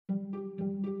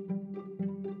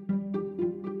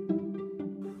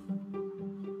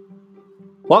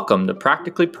Welcome to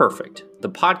Practically Perfect, the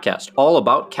podcast all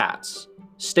about cats.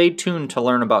 Stay tuned to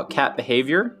learn about cat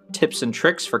behavior, tips and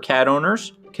tricks for cat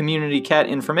owners, community cat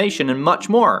information, and much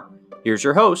more. Here's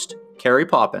your host, Carrie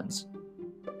Poppins.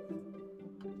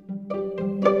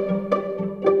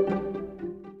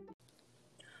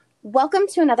 Welcome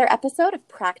to another episode of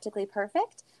Practically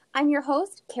Perfect. I'm your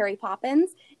host, Carrie Poppins,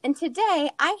 and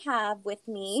today I have with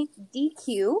me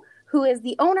DQ, who is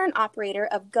the owner and operator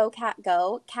of Go Cat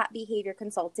Go, cat behavior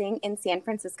consulting in San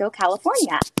Francisco,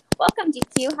 California. Welcome,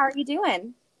 DQ. How are you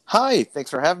doing? Hi, thanks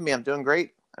for having me. I'm doing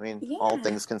great. All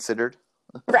things considered.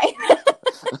 Right.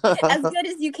 As good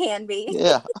as you can be.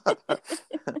 Yeah.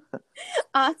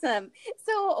 Awesome.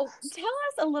 So tell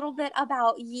us a little bit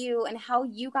about you and how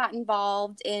you got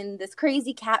involved in this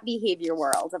crazy cat behavior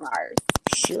world of ours.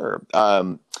 Sure.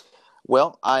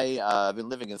 Well, I've been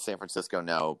living in San Francisco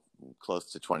now close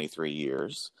to 23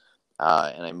 years.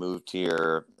 And I moved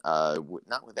here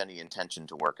not with any intention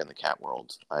to work in the cat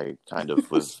world. I kind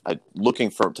of was looking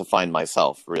to find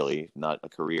myself, really, not a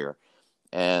career.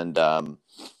 And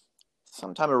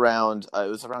sometime around, it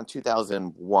was around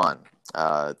 2001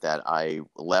 that I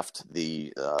left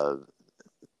the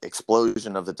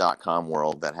explosion of the .com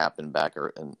world that happened back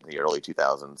in the early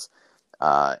 2000s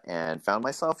and found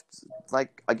myself,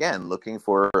 again, looking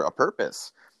for a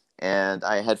purpose. And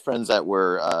I had friends that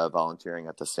were volunteering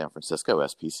at the San Francisco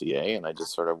SPCA, and I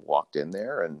just sort of walked in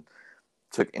there and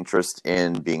took interest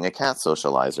in being a cat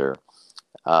socializer,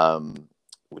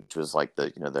 which was like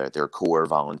their core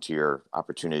volunteer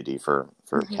opportunity for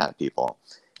cat people.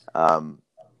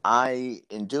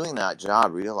 In doing that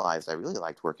job, realized I really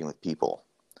liked working with people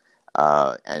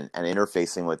and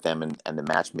interfacing with them and the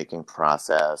matchmaking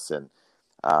process and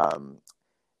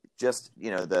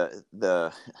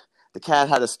the cat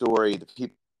had a story. The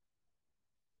people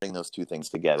putting those two things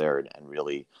together and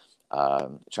really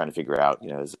trying to figure out,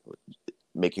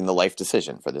 making the life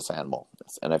decision for this animal.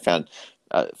 And I found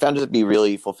it to be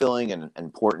really fulfilling and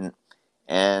important.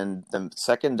 And the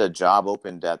second a job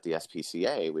opened at the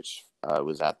SPCA, which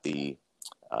was at the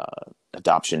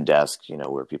adoption desk,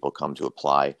 where people come to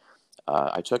apply,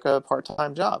 I took a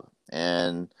part-time job.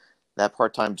 And that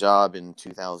part-time job in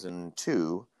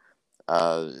 2002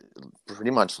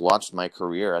 pretty much launched my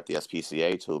career at the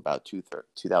SPCA to about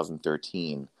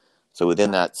 2013. So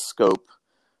within that scope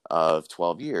of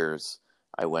 12 years,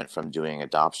 I went from doing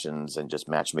adoptions and just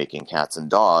matchmaking cats and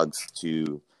dogs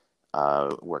to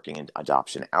working in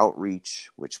adoption outreach,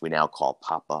 which we now call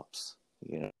pop-ups,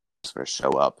 sort of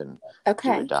show up and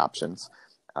do adoptions,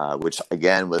 which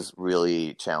again was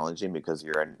really challenging because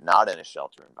you're not in a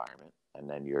shelter environment. And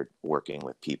then you're working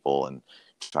with people and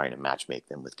trying to matchmake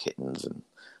them with kittens and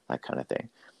that kind of thing.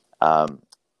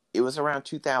 It was around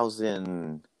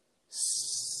 2000,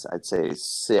 I'd say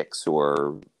 6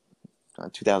 or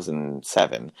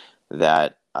 2007,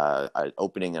 that an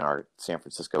opening in our San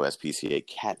Francisco SPCA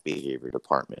cat behavior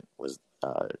department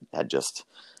had just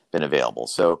been available.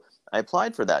 So I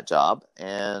applied for that job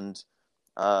and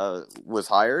was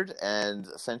hired and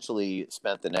essentially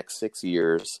spent the next 6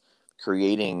 years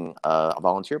creating a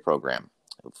volunteer program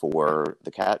for the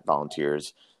cat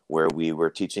volunteers where we were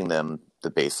teaching them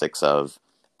the basics of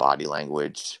body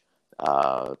language,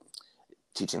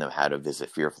 teaching them how to visit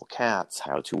fearful cats,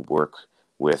 how to work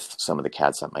with some of the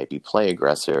cats that might be play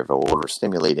aggressive or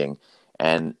overstimulating.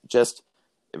 And just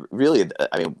really,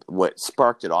 what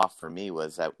sparked it off for me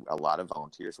was that a lot of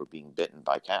volunteers were being bitten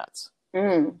by cats.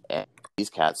 And these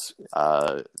cats,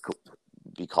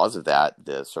 because of that,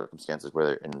 the circumstances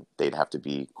where they'd have to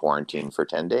be quarantined for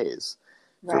 10 days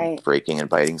for breaking and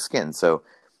biting skin. So,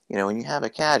 when you have a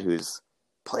cat who's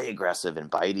play aggressive and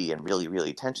bitey and really,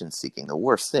 really attention seeking, the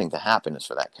worst thing to happen is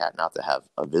for that cat not to have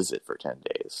a visit for 10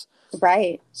 days.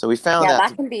 Right. So we found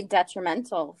that can be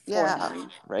detrimental for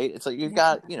them. Right. It's like you've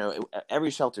got,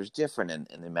 every shelter is different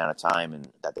in the amount of time and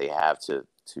that they have to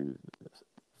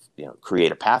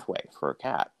create a pathway for a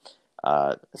cat.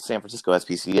 San Francisco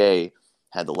SPCA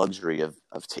had the luxury of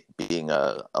being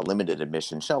a limited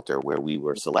admission shelter where we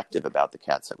were selective about the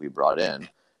cats that we brought in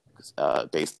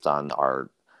based on our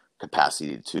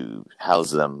capacity to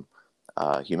house them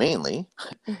humanely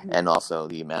and also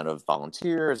the amount of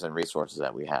volunteers and resources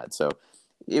that we had. So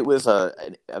it was a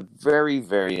very,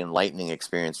 very enlightening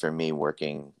experience for me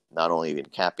working not only in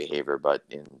cat behavior, but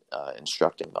in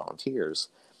instructing volunteers.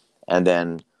 And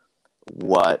then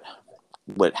what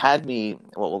got me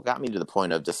to the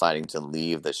point of deciding to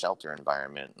leave the shelter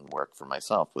environment and work for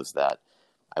myself was that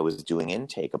I was doing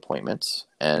intake appointments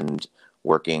and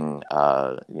working,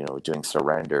 doing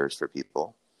surrenders for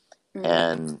people.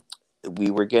 And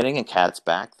we were getting cats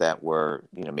back that were,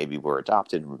 maybe were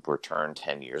adopted and returned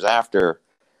 10 years after,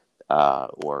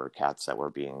 or cats that were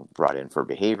being brought in for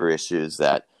behavior issues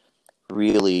that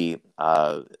really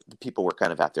the people were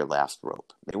kind of at their last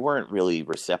rope. They weren't really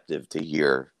receptive to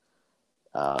hear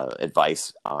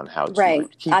advice on how to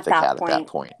keep at the that cat point. at that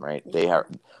point, right? Yeah.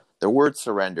 The word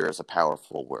surrender is a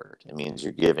powerful word. It means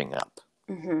you're giving up.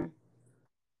 Mm-hmm.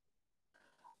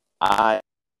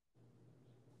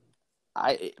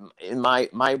 In my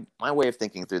way of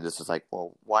thinking through this is like,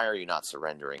 well, why are you not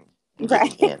surrendering and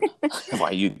Right. giving in? Why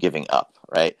are you giving up,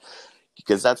 right?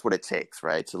 Because that's what it takes,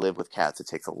 right? To live with cats, it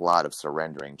takes a lot of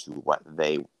surrendering to what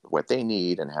they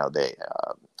need and how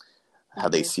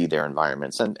they see their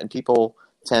environments. And people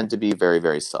tend to be very,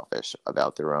 very selfish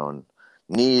about their own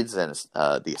needs and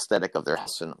the aesthetic of their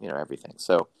house and everything.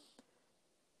 So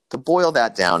to boil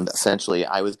that down, essentially,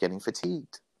 I was getting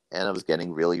fatigued, and I was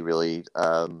getting really, really,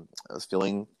 I was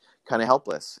feeling kind of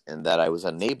helpless in that I was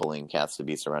enabling cats to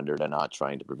be surrendered and not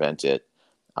trying to prevent it.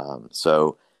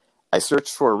 So I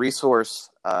searched for a resource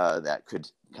that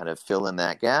could kind of fill in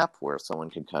that gap, where someone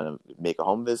could kind of make a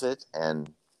home visit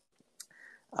and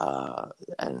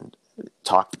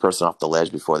talk the person off the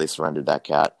ledge before they surrendered that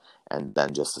cat, and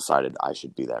then just decided I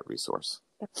should be that resource.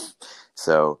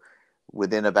 So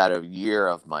within about a year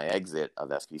of my exit of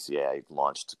SPCA, I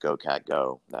launched Go Cat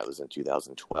Go. That was in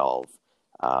 2012.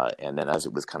 And then as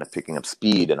it was kind of picking up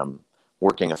speed, and I'm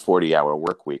working a 40-hour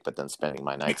work week, but then spending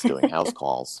my nights doing house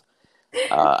calls,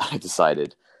 I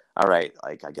decided, all right,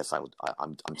 like, I guess I'm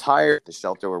tired. The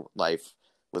shelter life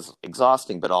was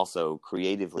exhausting, but also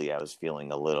creatively, I was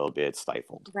feeling a little bit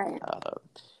stifled. Right.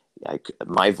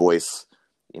 My voice,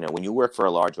 when you work for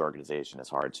a large organization, it's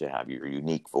hard to have your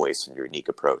unique voice and your unique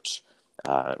approach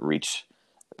reach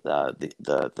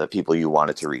the people you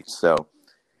wanted to reach. So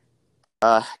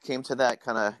came to that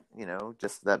kind of,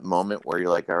 just that moment where you're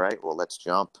like, all right, well, let's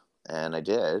jump. And I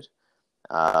did.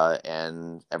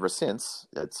 And ever since,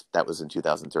 that was in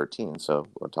 2013. So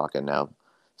we're talking now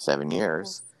 7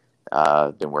 years.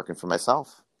 Been working for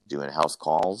myself, doing house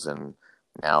calls and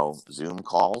now Zoom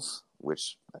calls,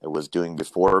 which I was doing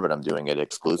before, but I'm doing it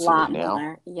exclusively now.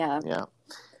 More. Yeah.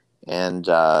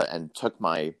 And took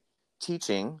my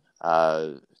teaching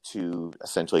to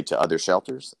essentially to other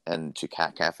shelters and to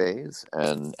cat cafes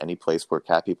and any place where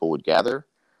cat people would gather.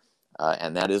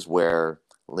 And that is where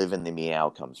Live in the Meow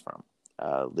comes from.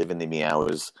 Live in the Meow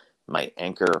is my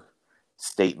anchor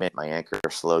statement, my anchor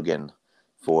slogan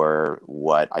for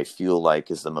what I feel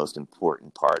like is the most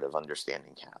important part of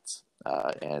understanding cats.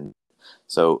 And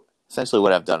so essentially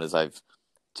what I've done is I've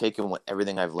taken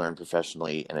everything I've learned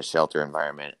professionally in a shelter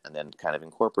environment and then kind of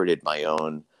incorporated my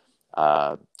own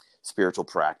spiritual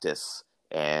practice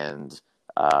and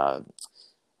let's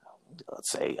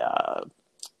say,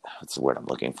 what's the word I'm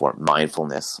looking for?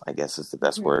 Mindfulness, I guess, is the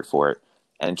best word for it.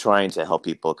 And trying to help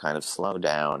people kind of slow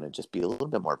down and just be a little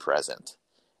bit more present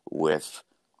with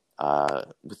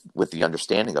the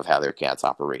understanding of how their cats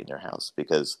operate in their house.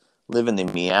 Because Live in the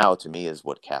Meow, to me, is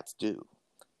what cats do.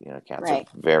 Cats are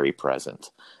very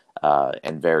present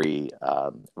and very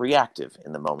reactive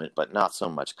in the moment, but not so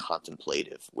much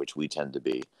contemplative, which we tend to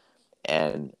be.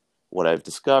 And what I've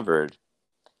discovered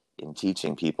in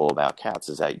teaching people about cats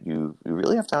is that you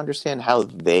really have to understand how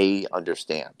they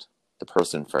understand the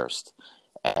person first.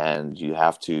 And you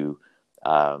have to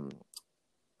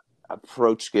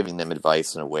approach giving them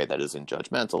advice in a way that isn't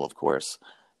judgmental, of course,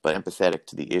 but empathetic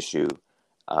to the issue,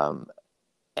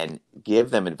 and give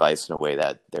them advice in a way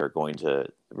that they're going to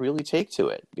really take to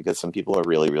it, because some people are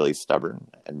really, really stubborn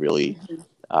and really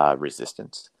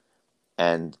resistant.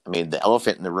 And I mean, the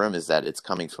elephant in the room is that it's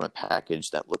coming from a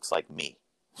package that looks like me.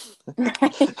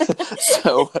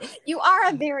 So you are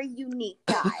a very unique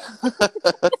guy.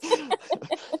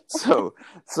 so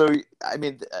I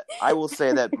mean, I will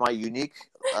say that my unique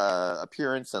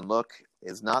appearance and look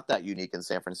is not that unique in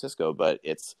San Francisco, but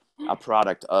it's a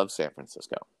product of San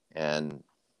Francisco. And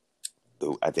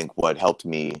I think what helped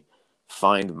me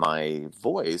find my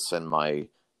voice and my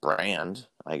brand,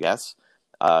 I guess,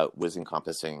 was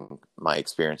encompassing my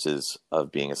experiences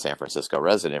of being a San Francisco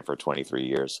resident for 23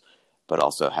 years, but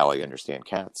also how I understand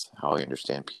cats, how I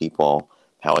understand people,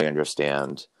 how I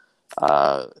understand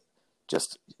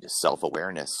just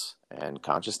self-awareness and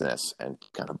consciousness, and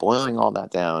kind of boiling all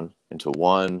that down into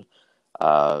one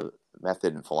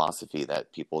method and philosophy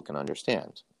that people can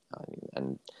understand.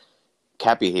 And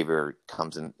cat behavior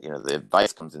comes in, the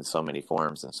advice comes in so many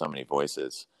forms and so many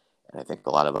voices. And I think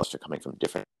a lot of us are coming from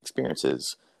different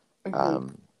experiences.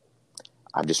 I'm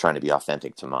just trying to be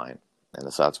authentic to mine.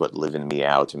 And so that's what Live in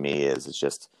Meow to me is. It's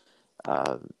just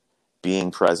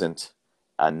being present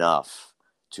enough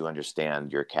to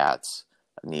understand your cat's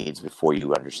needs before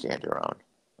you understand your own.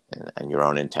 and your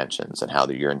own intentions, and how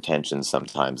your intentions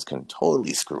sometimes can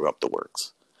totally screw up the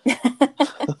works.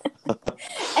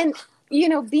 And,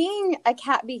 being a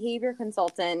cat behavior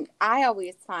consultant, I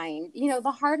always find,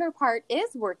 the harder part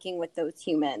is working with those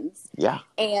humans. Yeah.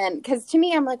 And because to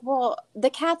me, I'm like, well, the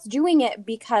cat's doing it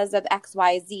because of X,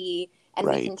 Y, Z, and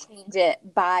we can change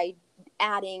it by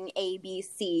adding A, B,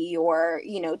 C, or,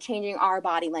 changing our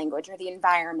body language or the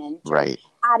environment, or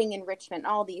adding enrichment,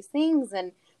 all these things.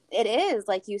 And it is,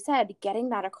 like you said, getting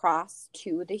that across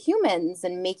to the humans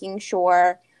and making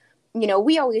sure,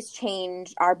 we always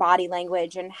change our body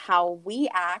language and how we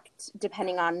act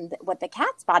depending on what the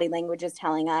cat's body language is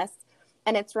telling us.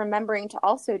 And it's remembering to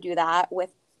also do that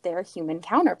with their human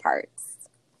counterparts.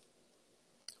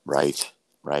 Right.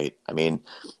 I mean,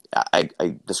 I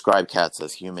describe cats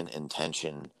as human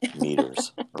intention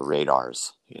meters or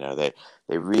radars. They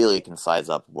really can size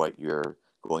up what you're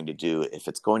going to do if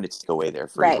it's going to take away their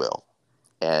free will.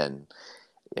 And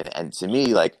to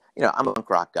me, like, I'm a punk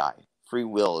rock guy. Free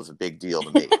will is a big deal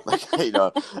to me.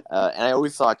 And I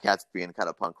always saw cats being kind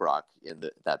of punk rock in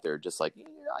that they're just like, you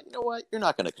know what, you're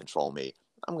not going to control me.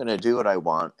 I'm going to do what I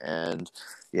want. And,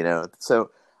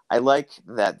 so I like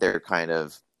that they're kind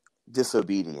of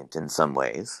disobedient in some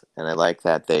ways. And I like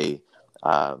that they're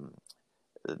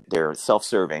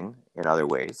self-serving in other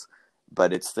ways,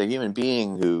 but it's the human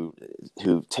being who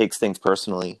takes things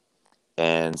personally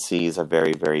and sees a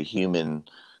very, very human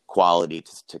quality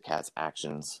to cats'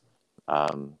 actions.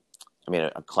 A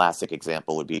classic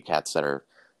example would be cats that are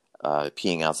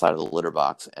peeing outside of the litter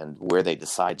box, and where they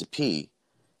decide to pee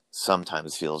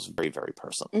sometimes feels very, very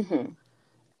personal. Mm-hmm.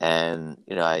 And,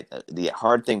 the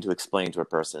hard thing to explain to a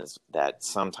person is that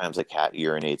sometimes a cat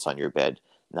urinates on your bed,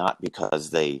 not because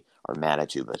they are mad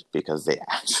at you, but because they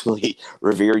actually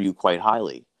revere you quite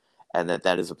highly. And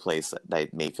that is a place that they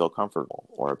may feel comfortable,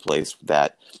 or a place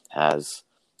that has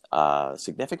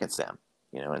significance to them,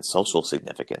 and social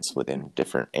significance within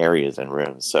different areas and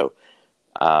rooms. So,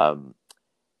 and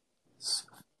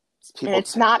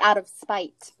it's not out of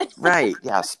spite. Right.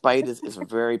 Yeah. Spite is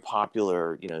very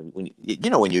popular.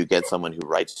 When you get someone who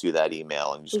writes you that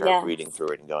email and you start reading through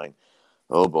it and going,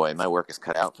 oh boy, my work is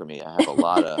cut out for me. I have a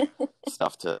lot of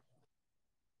stuff to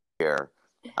share.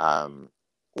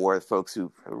 Or folks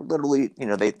who literally,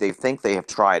 they think they have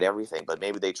tried everything, but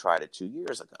maybe they tried it 2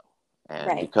 years ago.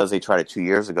 And because they tried it 2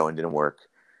 years ago and didn't work,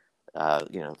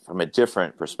 from a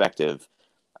different perspective,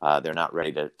 they're not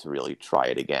ready to really try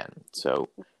it again. So,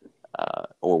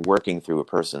 or working through a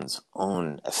person's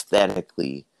own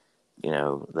aesthetically,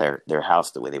 their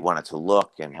house, the way they want it to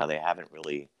look, and how they haven't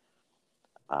really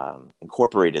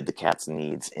incorporated the cat's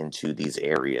needs into these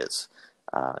areas,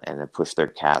 and have pushed their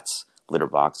cats' litter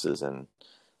boxes and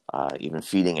even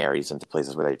feeding areas into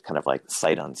places where they kind of like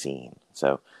sight unseen.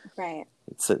 So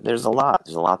there's a lot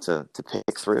to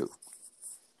pick through.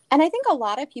 And I think a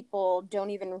lot of people don't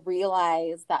even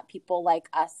realize that people like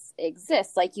us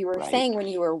exist. Like you were saying when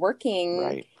you were working,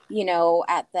 at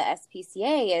the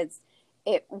SPCA,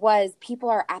 it was people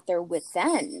are at their wit's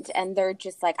end and they're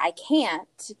just like, I can't,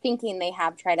 thinking they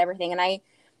have tried everything. And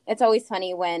it's always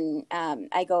funny when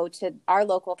I go to our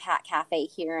local cat cafe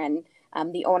here and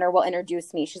the owner will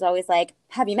introduce me. She's always like,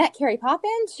 have you met Carrie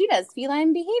Poppins? She does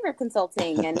feline behavior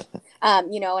consulting. And,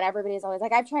 and everybody's always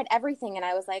like, I've tried everything. And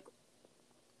I was like,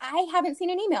 I haven't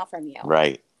seen an email from you.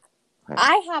 Right.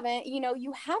 I haven't,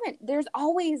 you haven't. There's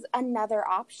always another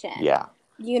option. Yeah.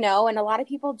 And a lot of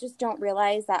people just don't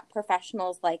realize that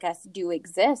professionals like us do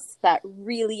exist that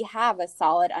really have a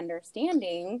solid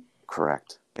understanding.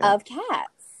 Correct. Of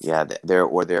cats. Yeah. They're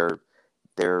the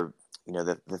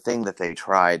thing that they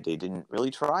tried, they didn't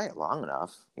really try it long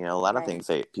enough. A lot of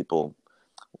things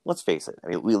let's face it. I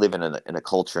mean, we live in a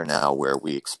culture now where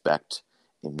we expect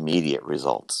immediate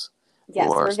results. Yes,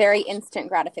 we're very instant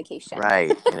gratification.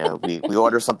 Right. We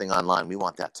order something online. We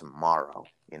want that tomorrow,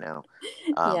 and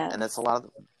that's a lot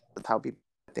of how people,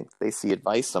 I think, they see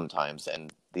advice sometimes,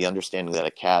 and the understanding that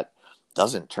a cat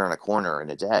doesn't turn a corner in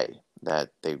a day,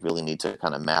 that they really need to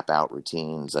kind of map out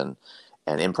routines, and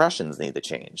impressions need to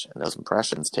change, and those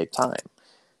impressions take time.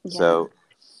 Yeah. So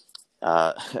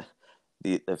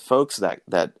the folks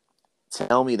that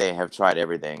tell me they have tried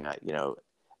everything,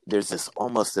 there's this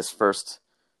first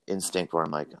instinct where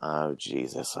I'm like, oh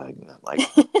Jesus,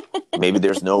 maybe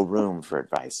there's no room for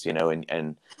advice,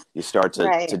 and you start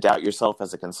to doubt yourself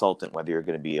as a consultant, whether you're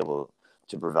going to be able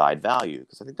to provide value.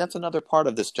 Because I think that's another part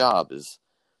of this job is,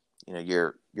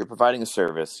 you're providing a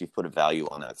service, you've put a value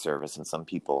on that service, and some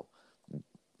people,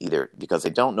 either because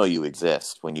they don't know you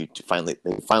exist, when they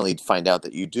finally find out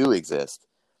that you do exist,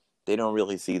 they don't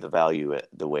really see the value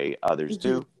the way others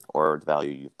do, or the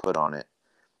value you've put on it.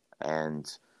 And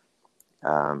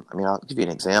I mean, I'll give you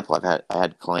an example. I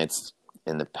had clients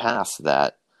in the past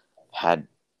that had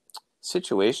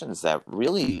situations that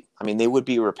really, I mean, they would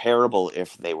be repairable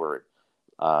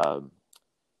uh,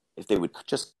 if they would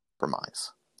just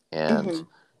compromise. And Mm-hmm.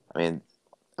 I mean,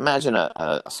 imagine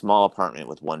a small apartment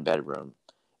with one bedroom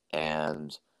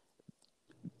and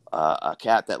a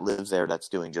cat that lives there that's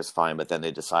doing just fine, but then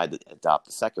they decide to adopt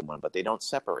the second one, but they don't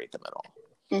separate them at all.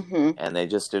 Mm-hmm. And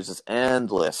there's this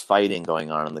endless fighting going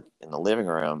on in the living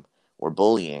room or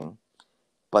bullying,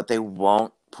 but they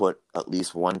won't put at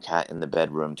least one cat in the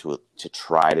bedroom to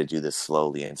try to do this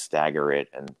slowly and stagger it,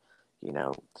 and you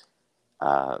know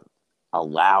uh,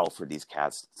 allow for these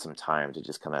cats some time to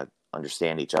just kind of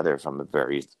understand each other from a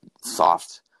very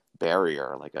soft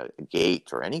barrier like a gate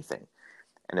or anything.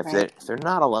 And Right. if they're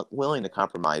not willing to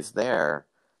compromise there,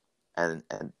 and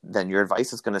then your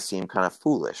advice is going to seem kind of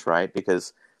foolish, right?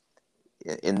 Because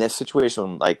in this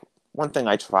situation, like, one thing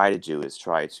I try to do is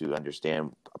try to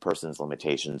understand a person's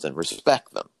limitations and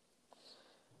respect them.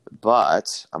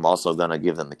 But I'm also going to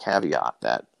give them the caveat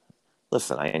that,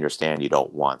 listen, I understand you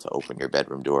don't want to open your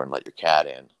bedroom door and let your cat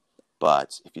in,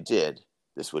 but if you did,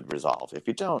 this would resolve. If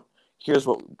you don't, here's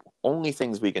what only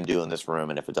things we can do in this room,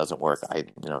 and if it doesn't work,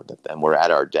 then we're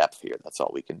at our depth here. That's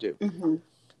all we can do. Mm-hmm.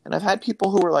 And I've had people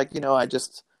who were like,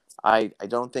 I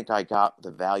don't think I got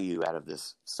the value out of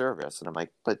this service. And I'm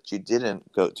like, but you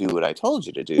didn't go do what I told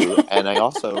you to do. And I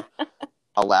also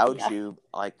allowed Yeah. you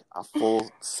like a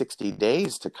full 60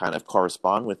 days to kind of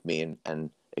correspond with me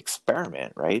and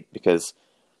experiment, right? Because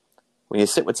when you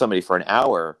sit with somebody for an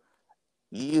hour,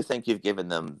 you think you've given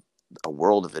them a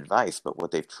world of advice, but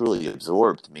what they've truly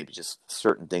absorbed, maybe just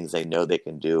certain things they know they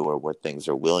can do or what things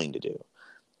they're willing to do.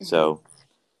 Mm-hmm. So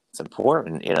it's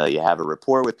important, you have a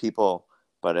rapport with people.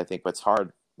 But I think what's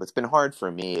been hard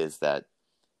for me is that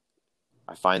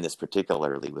I find this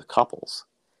particularly with couples.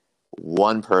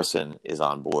 One person is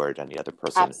on board and the other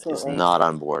person is Absolutely. not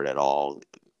on board at all,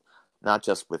 not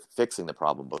just with fixing the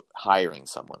problem, but hiring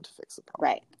someone to fix the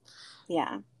problem. Right.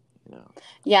 Yeah. You know?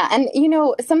 Yeah. And,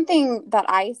 something that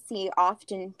I see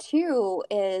often too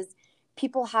is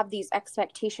people have these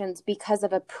expectations because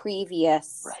of a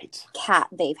previous Right. cat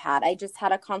they've had. I just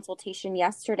had a consultation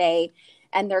yesterday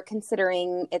and they're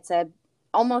considering it's a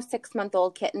almost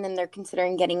 6-month-old kitten and they're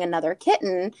considering getting another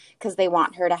kitten because they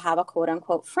want her to have a quote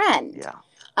unquote friend. Yeah.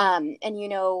 And,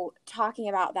 talking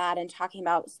about that and talking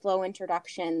about slow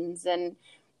introductions and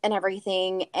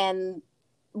everything. And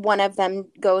one of them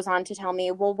goes on to tell me,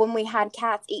 well, when we had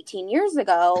cats 18 years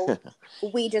ago,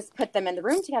 we just put them in the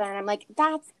room together. And I'm like,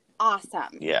 that's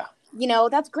awesome. Yeah.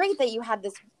 That's great that you had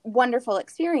this wonderful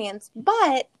experience,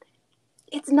 but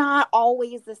it's not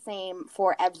always the same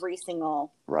for every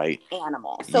single Right.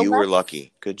 animal. So you were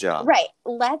lucky. Good job. Right.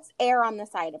 Let's err on the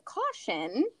side of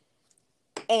caution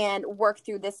and work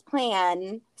through this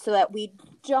plan so that we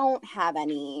don't have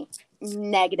any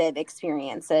negative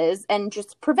experiences and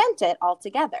just prevent it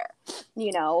altogether.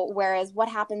 Whereas what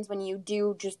happens when you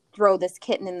do just throw this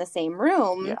kitten in the same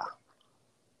room? Yeah.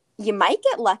 You might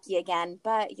get lucky again,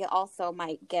 but you also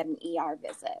might get an ER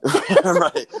visit.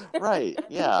 Right.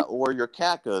 Yeah. Or your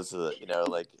cat goes to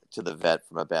the vet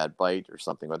from a bad bite or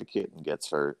something, or the kitten gets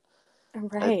hurt.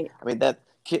 Right. I mean, that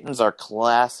kittens are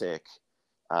classic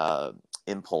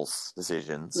impulse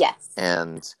decisions. Yes.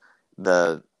 And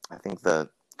I think the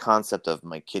concept of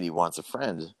my kitty wants a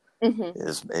friend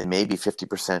is it may be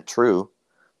 50% true.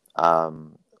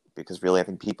 Because really, I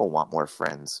think people want more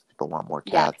friends. People want more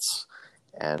cats. Yeah.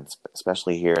 And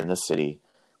especially here in this city,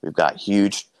 we've got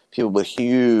people with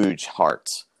huge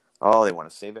hearts. Oh, they want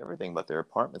to save everything, but their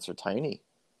apartments are tiny,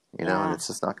 and it's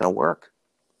just not going to work.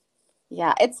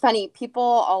 Yeah, it's funny. People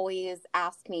always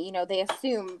ask me, they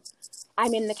assume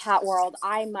I'm in the cat world.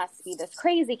 I must be this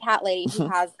crazy cat lady who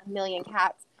has a million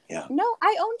cats. Yeah. No,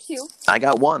 I own 2. I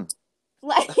got 1.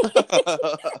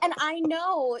 And I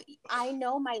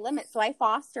know my limits. So I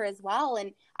foster as well.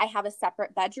 And I have a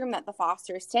separate bedroom that the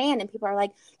fosters stay in. And people are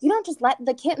like, you don't just let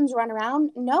the kittens run around.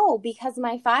 No, because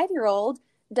my 5-year-old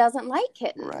doesn't like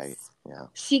kittens. Right. Yeah.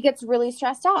 She gets really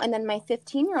stressed out. And then my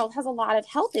 15-year-old has a lot of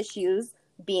health issues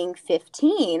being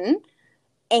 15.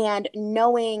 And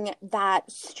knowing that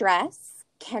stress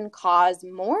can cause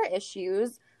more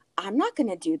issues, I'm not going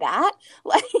to do that.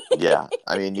 Yeah.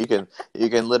 I mean, you can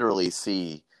literally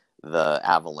see the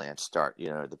avalanche start,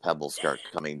 the pebbles start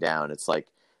coming down. It's like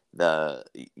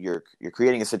you're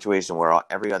creating a situation where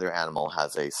every other animal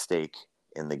has a stake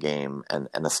in the game, and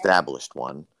an established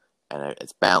one, and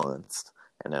it's balanced.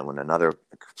 And then when another,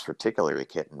 particularly a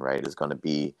kitten, right, is going to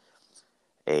be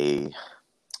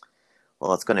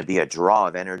it's going to be a draw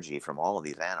of energy from all of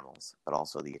these animals, but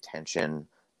also the attention,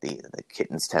 the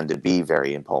kittens tend to be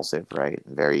very impulsive, right?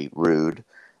 Very rude.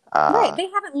 Right. They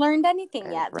haven't learned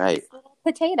anything yet. They're Right. just little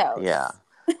potatoes. Yeah.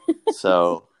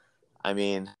 So, I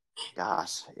mean,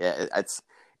 gosh, yeah,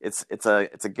 it's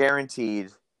a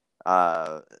guaranteed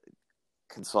cat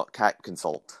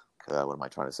consult. What am I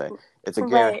trying to say?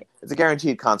 Right. It's a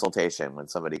guaranteed consultation when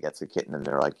somebody gets a kitten and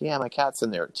they're like, "Yeah, my cat's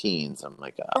in their teens." I'm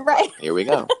like, Right. Here we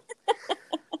go.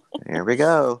 Here we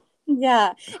go.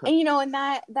 Yeah. And and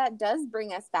that does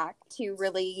bring us back to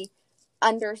really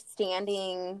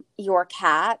understanding your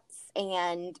cats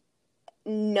and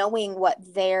knowing what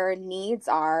their needs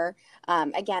are.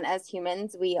 Again, as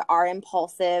humans, we are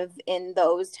impulsive in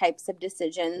those types of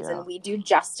decisions, Yeah. and we do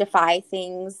justify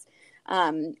things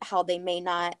how they may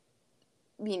not,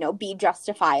 be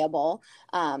justifiable.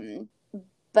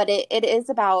 But it is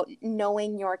about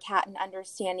knowing your cat and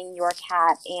understanding your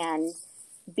cat and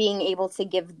being able to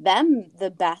give them the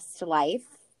best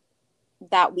life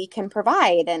that we can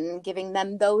provide, and giving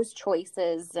them those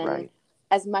choices and Right.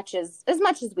 as much as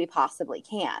we possibly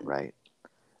can. Right.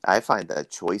 I find that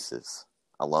choices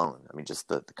alone, I mean, just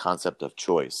the concept of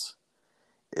choice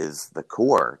is the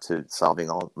core to solving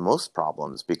most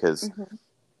problems because,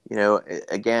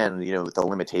 again, with the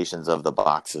limitations of the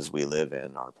boxes we live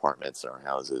in, our apartments, our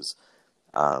houses,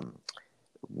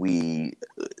 we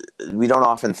don't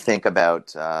often think about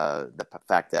the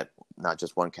fact that not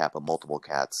just one cat, but multiple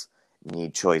cats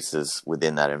need choices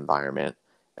within that environment,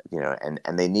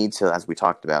 and they need to, as we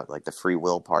talked about, like the free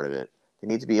will part of it, they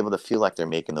need to be able to feel like they're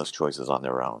making those choices on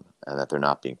their own and that they're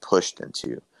not being pushed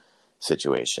into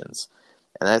situations.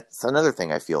 And that's another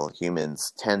thing I feel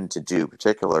humans tend to do,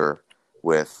 particular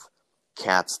with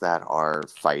cats that are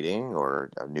fighting,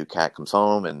 or a new cat comes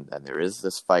home and there is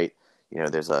this fight.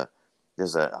 There's an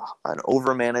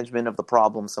overmanagement of the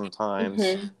problem sometimes.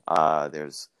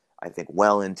 There's, I think,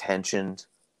 well-intentioned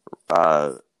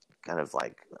kind of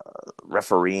like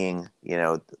refereeing.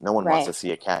 No one wants to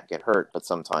see a cat get hurt, but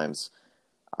sometimes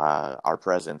our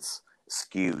presence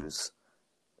skews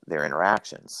their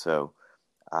interactions. So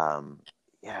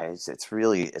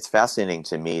it's fascinating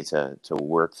to me to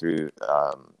work through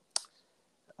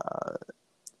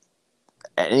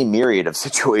any myriad of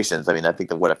situations. I mean, I think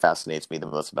that what fascinates me the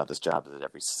most about this job is that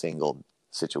every single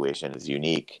situation is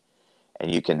unique,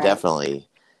 and you can definitely,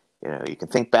 you can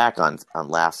think back on a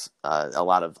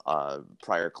lot of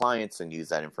prior clients and use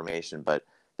that information, but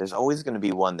there's always going to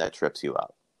be one that trips you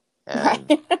up.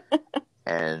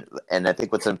 And and I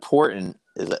think what's important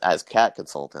is, as cat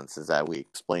consultants, is that we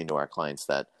explain to our clients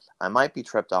that I might be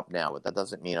tripped up now, but that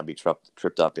doesn't mean I'll be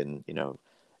tripped up in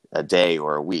a day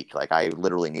or a week. Like, I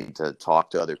literally need to talk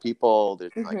to other people.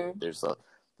 There's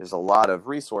a lot of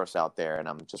resource out there, and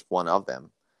I'm just one of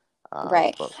them.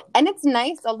 Right. And it's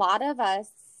nice. A lot of us,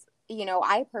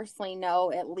 I personally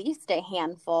know at least a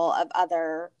handful of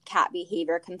other cat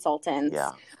behavior consultants.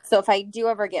 Yeah. So if I do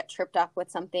ever get tripped up with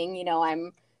something,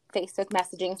 I'm Facebook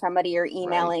messaging somebody or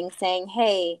emailing saying,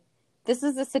 hey, this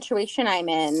is the situation I'm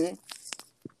in.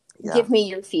 Yeah. Give me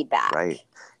your feedback. Right.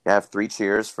 Yeah, I have 3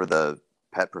 cheers for the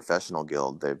Pet Professional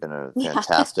Guild. They've been a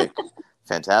fantastic,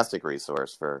 fantastic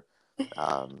resource for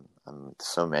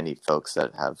so many folks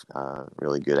that have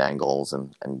really good angles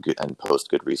and post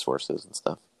good resources and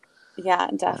stuff. Yeah,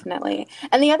 definitely. Yeah.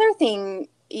 And the other thing,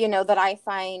 that I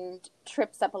find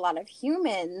trips up a lot of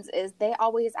humans is they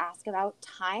always ask about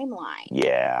timeline.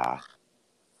 Yeah.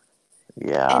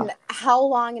 Yeah. And how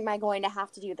long am I going to have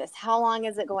to do this? How long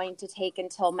is it going to take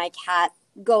until my cat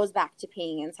goes back to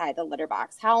peeing inside the litter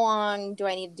box? How long do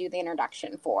I need to do the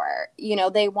introduction for?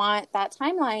 They want that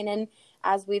timeline. And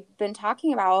as we've been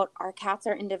talking about, our cats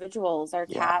are individuals. Our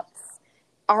cats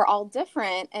are all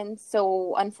different. And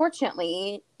so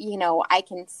unfortunately, I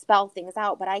can spell things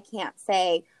out, but I can't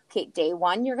say, okay, day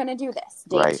 1, you're going to do this.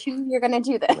 Day 2, you're going to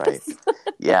do this. Right.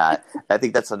 Yeah. I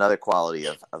think that's another quality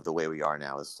of the way we are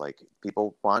now, is like,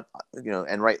 people want,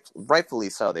 and rightfully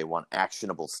so, they want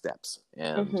actionable steps.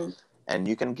 And, and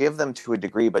you can give them to a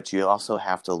degree, but you also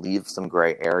have to leave some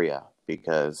gray area,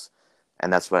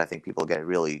 and that's what I think people get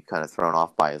really kind of thrown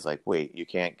off by, is like, wait, you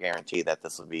can't guarantee that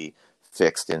this will be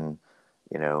fixed in,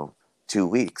 2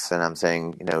 weeks. And I'm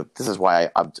saying, this is why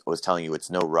I was telling you it's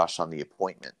no rush on the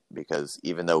appointment, because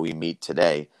even though we meet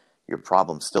today, your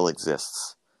problem still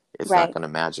exists. It's not going to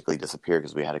magically disappear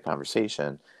because we had a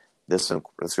conversation. This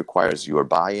requires your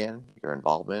buy-in, your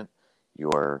involvement,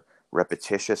 your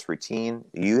repetitious routine.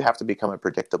 You have to become a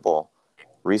predictable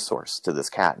resource to this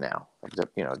cat now,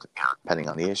 depending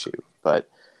on the issue. But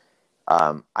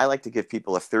I like to give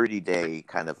people a 30-day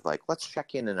kind of like, let's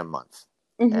check in a month.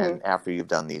 And after you've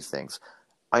done these things,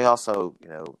 I also,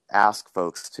 ask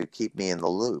folks to keep me in the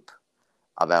loop.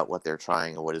 about what they're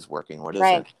trying and what is working, what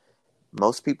Right. isn't.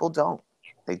 Most people don't.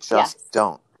 They just Yes.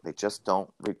 don't. They just don't.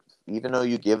 Even though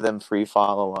you give them free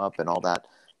follow-up and all that,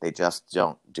 they just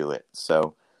don't do it.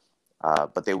 So,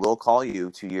 but they will call you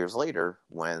 2 years later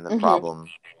when the problem,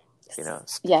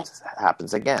 Yes.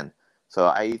 happens again. So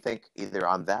I think either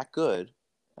I'm that good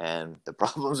and the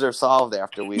problems are solved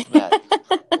after we've met,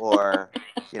 or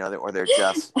they're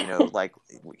just, like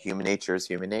human nature is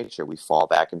human nature. We fall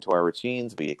back into our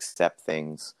routines, we accept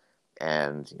things,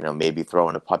 and maybe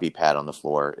throwing a puppy pad on the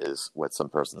floor is what some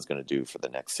person's going to do for the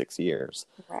next 6 years.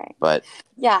 Right. But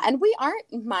yeah, and we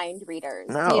aren't mind readers,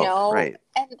 no, right.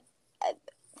 And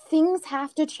things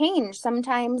have to change.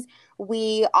 Sometimes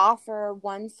we offer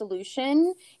one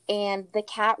solution and the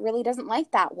cat really doesn't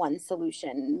like that one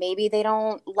solution. Maybe they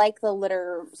don't like the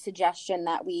litter suggestion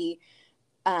that we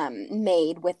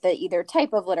made with the either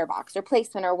type of litter box or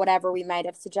placement or whatever we might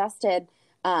have suggested.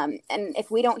 And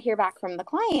if we don't hear back from the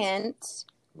client,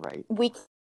 right, we can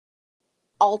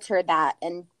alter that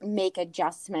and make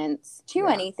adjustments to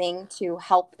anything to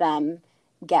help them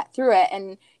get through it.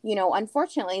 And,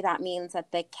 unfortunately, that means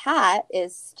that the cat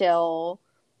is still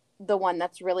the one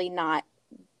that's really not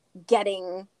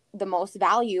getting the most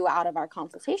value out of our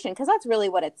consultation, because that's really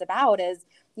what it's about is,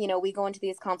 we go into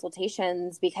these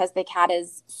consultations because the cat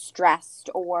is stressed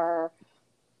or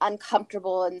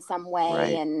uncomfortable in some way.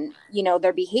 Right. And,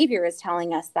 their behavior is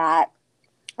telling us that.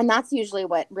 And that's usually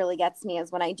what really gets me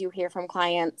is when I do hear from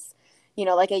clients,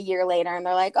 like a year later, and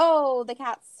they're like, oh, the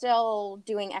cat's still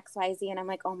doing X, Y, Z. And I'm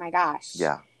like, oh my gosh.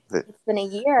 Yeah. It's been a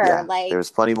year. Yeah. Like,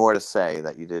 there's plenty more to say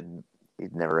that you'd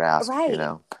never asked, right.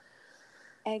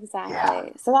 Exactly. Yeah.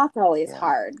 So that's always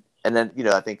hard. And then,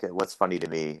 I think what's funny to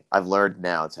me, I've learned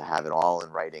now to have it all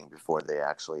in writing before they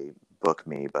actually book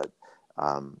me. But,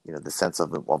 the sense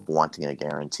of wanting a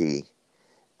guarantee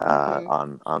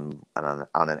on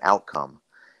an outcome.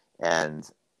 And,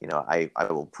 I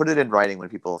will put it in writing when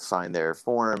people sign their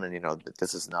form, and, that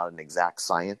this is not an exact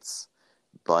science,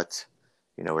 but,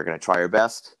 we're going to try our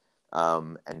best.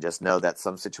 And just know that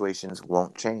some situations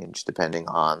won't change depending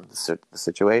on the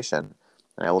situation.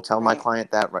 And I will tell my client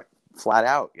that flat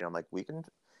out. I'm like, we can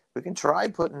try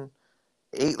putting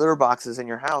 8 litter boxes in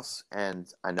your house,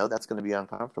 and I know that's going to be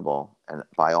uncomfortable. And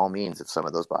by all means, if some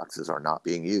of those boxes are not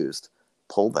being used,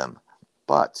 pull them.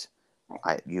 But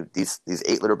these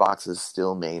 8 litter boxes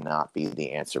still may not be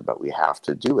the answer, but we have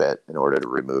to do it in order to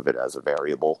remove it as a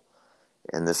variable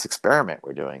in this experiment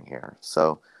we're doing here.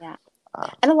 So yeah.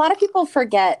 And a lot of people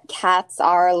forget cats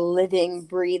are living,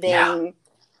 breathing,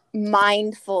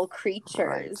 mindful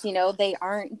creatures. Right. They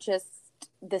aren't just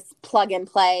this plug and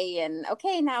play and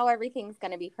okay, now everything's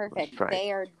going to be perfect. Right.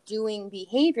 They are doing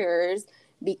behaviors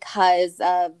because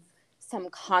of some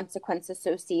consequence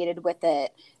associated with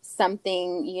it.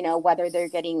 Something, whether they're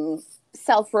getting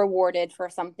self-rewarded for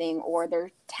something, or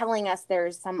they're telling us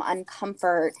there's some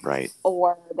uncomfort, right,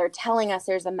 or they're telling us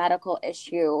there's a medical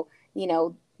issue,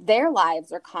 their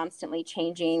lives are constantly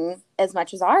changing as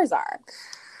much as ours are.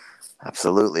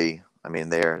 Absolutely. I mean,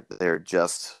 they're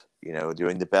just,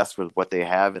 doing the best with what they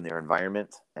have in their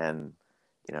environment. And,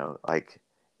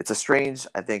 it's a strange,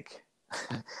 I think,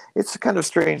 it's kind of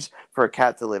strange for a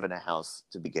cat to live in a house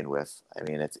to begin with. I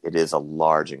mean, it is a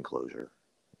large enclosure,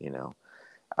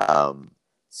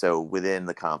 so within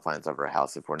the confines of our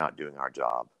house, if we're not doing our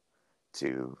job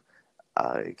to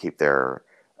keep their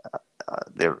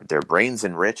brains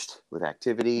enriched with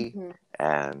activity,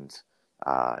 and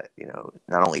not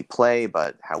only play,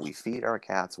 but how we feed our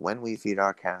cats, when we feed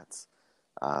our cats.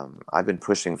 I've been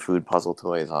pushing food puzzle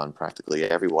toys on practically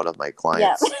every one of my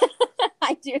clients. Yep.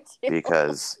 I do too.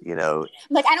 Because,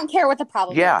 like, I don't care what the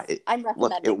problem is. I'm recommending.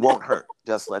 Look, it won't hurt.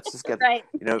 Let's just get, right.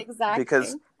 Exactly.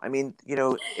 Because, I mean,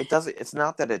 it's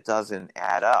not that it doesn't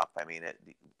add up. I mean,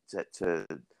 to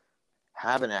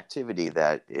have an activity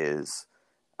that is,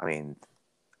 I mean,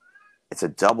 it's a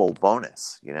double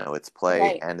bonus, it's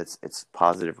play and it's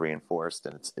positive reinforced,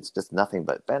 and it's just nothing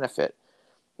but benefit.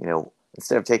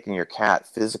 Instead of taking your cat,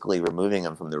 physically removing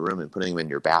him from the room and putting him in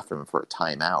your bathroom for a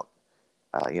timeout,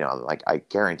 like, I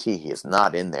guarantee he is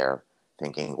not in there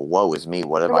thinking, woe is me,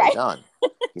 what have I done?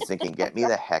 He's thinking, get me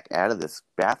the heck out of this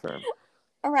bathroom.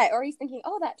 All right. Or he's thinking,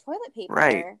 oh, that toilet paper.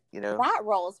 Right. That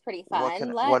roll is pretty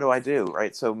fun. What do I do?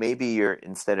 Right. So maybe you're,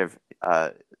 instead of,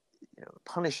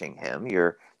 punishing him,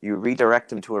 you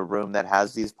redirect him to a room that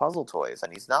has these puzzle toys,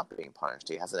 and he's not being punished.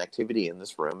 He has an activity in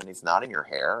this room, and he's not in your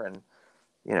hair. And,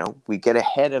 we get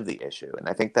ahead of the issue. And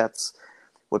I think that's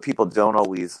what people don't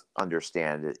always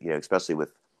understand, especially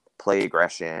with play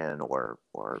aggression or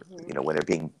when they're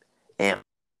being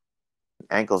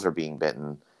ankles are being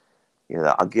bitten.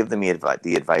 I'll give them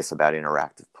the advice about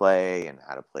interactive play and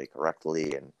how to play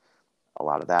correctly and a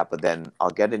lot of that. But then I'll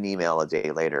get an email a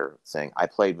day later saying, I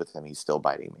played with him, he's still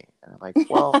biting me. And I'm like,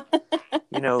 well,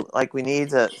 like we need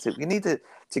to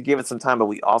give it some time, but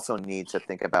we also need to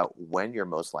think about when you're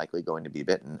most likely going to be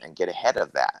bitten and get ahead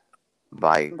of that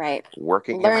by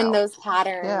working him out. Learn those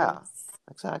patterns. Yeah,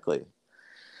 exactly.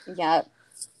 Yep.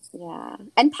 Yeah.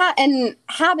 And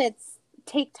habits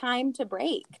take time to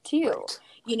break too.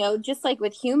 Right. Just like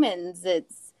with humans,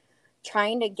 it's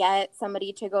trying to get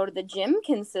somebody to go to the gym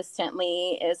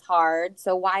consistently is hard.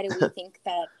 So why do we think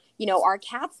that, our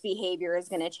cat's behavior is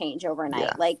going to change overnight?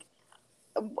 Yeah. Like,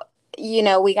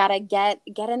 we got to get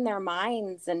in their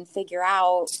minds and figure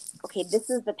out, okay, this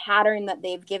is the pattern that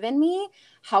they've given me.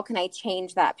 How can I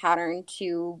change that pattern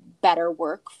to better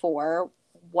work for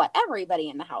what everybody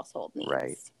in the household needs?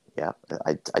 Right. Yeah.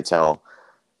 I tell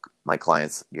my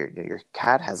clients, your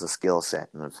cat has a skill set,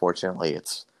 and unfortunately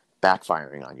it's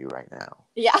backfiring on you right now.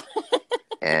 Yeah.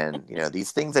 And,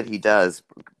 these things that he does,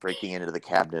 breaking into the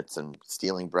cabinets and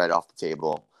stealing bread off the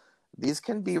table, these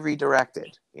can be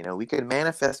redirected. We can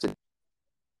manifest it,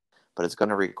 but it's going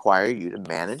to require you to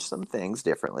manage some things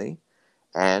differently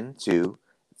and to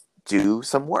do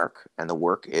some work. And the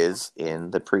work is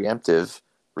in the preemptive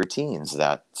routines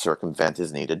that circumvent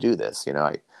his need to do this.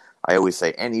 I always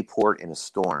say any port in a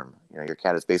storm. Your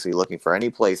cat is basically looking for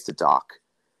any place to dock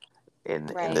in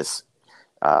this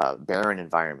barren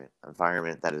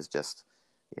environment that is just,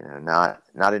 not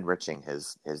enriching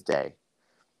his day.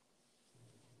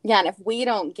 Yeah, and if we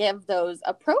don't give those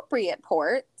appropriate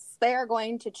ports, they are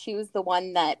going to choose the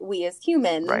one that we as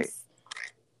humans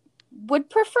would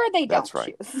prefer they don't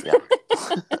choose. Yeah.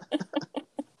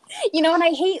 And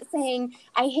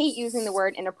I hate using the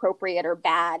word inappropriate or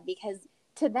bad, because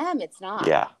to them it's not.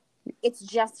 Yeah. It's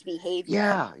just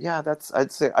behavior. Yeah.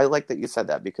 I'd say I like that you said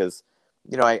that, because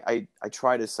I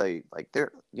try to say, like,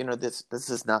 this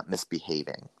is not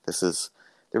misbehaving.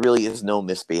 There really is no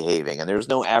misbehaving, and there's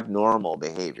no abnormal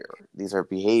behavior. These are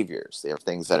behaviors. They are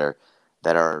things that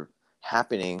are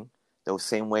happening the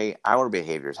same way our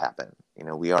behaviors happen.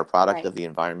 We are a product of the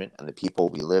environment and the people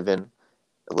we live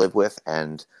with,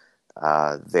 and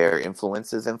their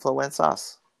influences influence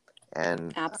us.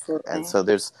 And absolutely. And so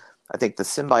I think the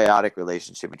symbiotic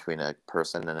relationship between a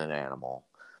person and an animal,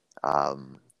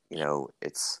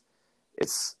 it's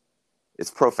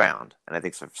profound. And I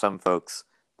think for some folks,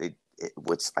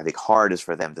 what's I think hard is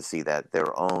for them to see that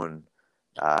their own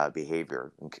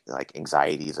behavior, like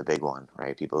anxiety is a big one,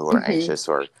 right? People who are anxious,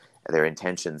 or their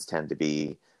intentions tend to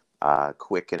be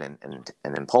quick and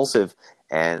impulsive,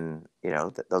 and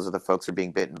those are the folks who are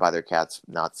being bitten by their cats,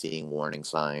 not seeing warning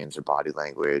signs or body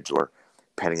language, or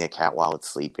petting a cat while it's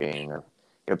sleeping, or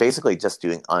basically just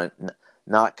doing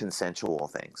not consensual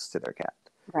things to their cat.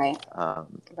 Right.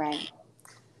 Right.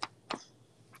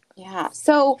 Yeah.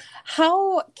 So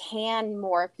how can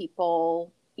more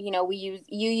people, you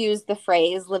use the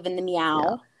phrase live in the meow.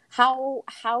 Yeah.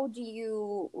 How do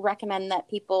you recommend that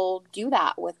people do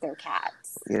that with their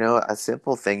cats? A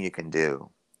simple thing you can do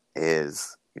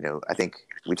is, I think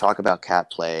we talk about cat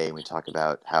play and we talk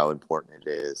about how important it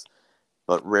is,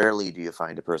 but rarely do you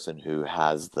find a person who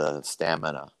has the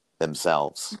stamina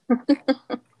themselves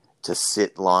to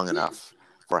sit long enough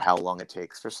for how long it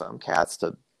takes for some cats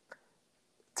to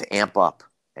amp up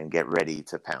and get ready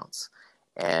to pounce.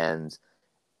 And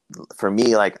for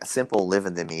me, like, a simple live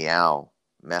in the meow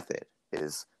method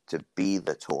is to be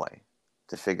the toy,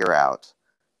 to figure out,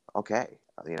 okay,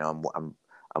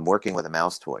 I'm working with a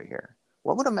mouse toy here.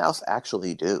 What would a mouse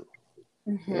actually do?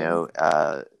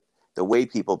 The way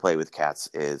people play with cats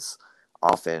is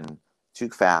often too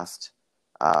fast,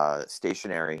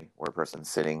 stationary, where a person's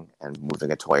sitting and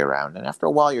moving a toy around. And after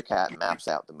a while, your cat maps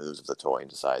out the moves of the toy and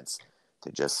decides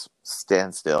to just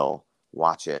stand still,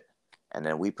 watch it, and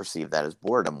then we perceive that as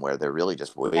boredom, where they're really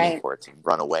just waiting for it to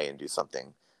run away and do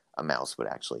something a mouse would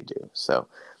actually do. So,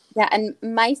 yeah, and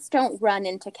mice don't run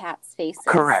into cats' faces.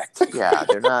 Correct. Yeah,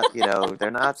 they're not. They're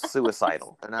not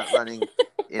suicidal. They're not running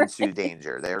into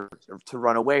danger. They're to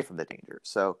run away from the danger.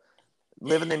 So,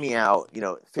 live in the meow.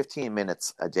 15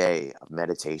 minutes a day of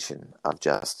meditation, of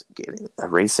just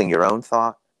erasing your own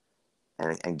thought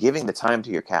and giving the time to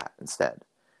your cat instead.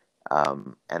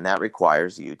 And that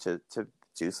requires you to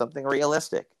do something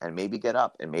realistic, and maybe get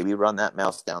up and maybe run that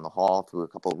mouse down the hall, through a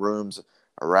couple rooms,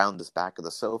 around this back of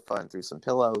the sofa, and through some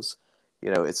pillows.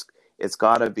 It's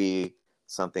got to be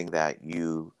something that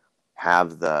you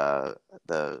have the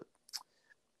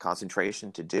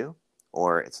concentration to do,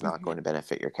 or it's not going to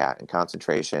benefit your cat. And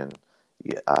concentration,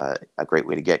 a great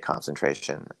way to get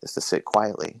concentration is to sit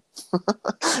quietly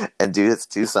and do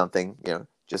something,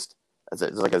 just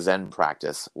it's like a Zen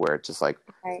practice where it's just like,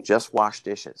 Right. just wash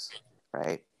dishes,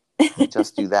 right?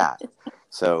 Just do that.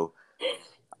 So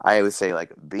I always say,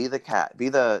 like, be the cat, be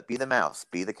the mouse,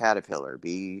 be the caterpillar,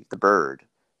 be the bird,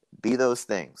 be those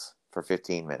things for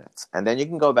 15 minutes. And then you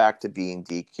can go back to being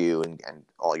DQ and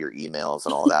all your emails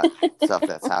and all that stuff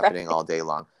that's happening all day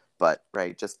long. But,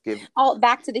 right, just give... All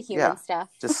back to the human stuff.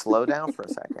 Just slow down for a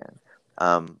second.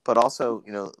 But also,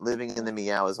 living in the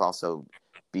meow is also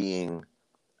being...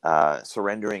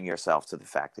 surrendering yourself to the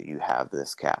fact that you have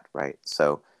this cat, right?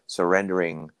 So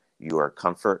surrendering your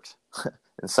comfort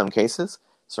in some cases,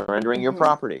 surrendering your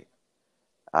property,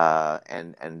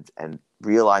 and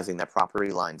realizing that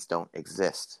property lines don't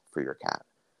exist for your cat.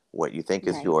 What you think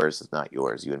is yours is not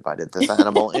yours. You invited this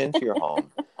animal into your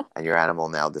home, and your animal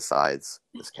now decides,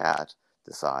 this cat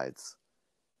decides,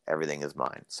 everything is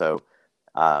mine. So,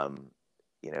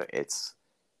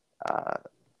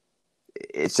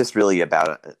 it's just really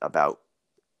about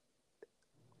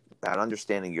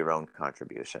understanding your own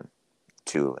contribution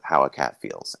to how a cat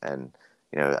feels. And,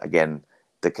 again,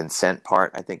 the consent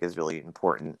part, I think, is really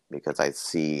important, because I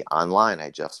see online,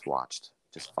 I just watched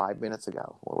just 5 minutes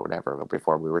ago or whatever,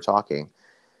 before we were talking,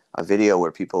 a video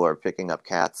where people are picking up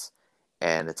cats,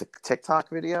 and it's a TikTok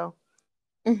video.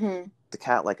 Mm-hmm. The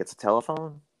cat, like it's a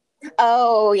telephone.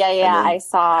 Oh, yeah. I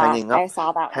saw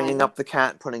that hanging one. up the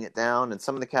cat, putting it down. And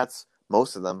some of the cats,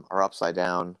 most of them, are upside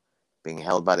down, being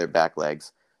held by their back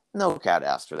legs. No cat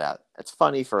asked for that. It's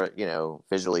funny for,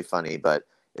 visually funny, but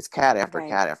it's cat after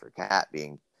cat after cat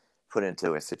being put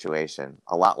into a situation,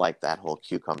 a lot like that whole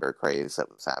cucumber craze that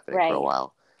was happening for a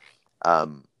while.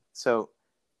 So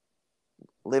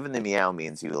live in the meow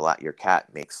means your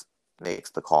cat makes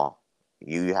the call.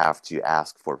 You have to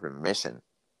ask for permission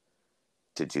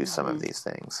to do some of these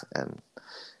things. And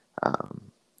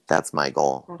that's my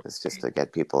goal, is just to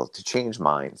get people to change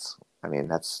minds. I mean,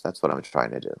 that's what I'm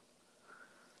trying to do.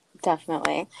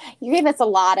 Definitely. You gave us a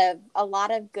lot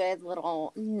of good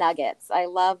little nuggets. I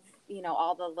love,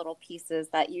 all the little pieces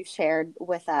that you shared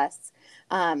with us.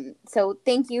 So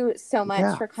thank you so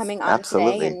much for coming on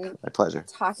today and my pleasure,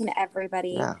 talking to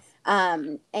everybody.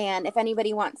 And if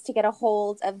anybody wants to get a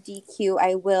hold of DQ,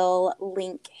 I will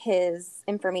link his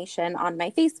information on my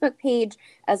Facebook page,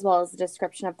 as well as the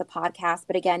description of the podcast.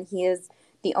 But again, he is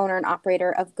the owner and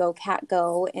operator of Go Cat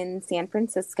Go in San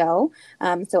Francisco.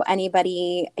 So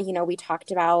anybody, we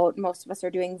talked about, most of us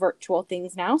are doing virtual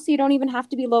things now, so you don't even have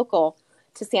to be local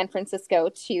to San Francisco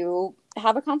to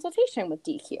have a consultation with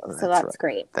DQ. So that's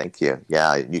great. Thank you.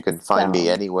 Yeah, you can find me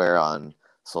anywhere on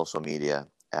social media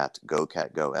at Go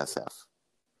Cat Go SF.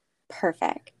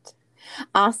 Perfect.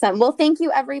 Awesome. Well, thank you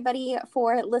everybody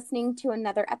for listening to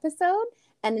another episode.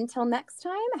 And until next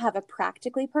time, have a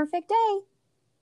practically perfect day.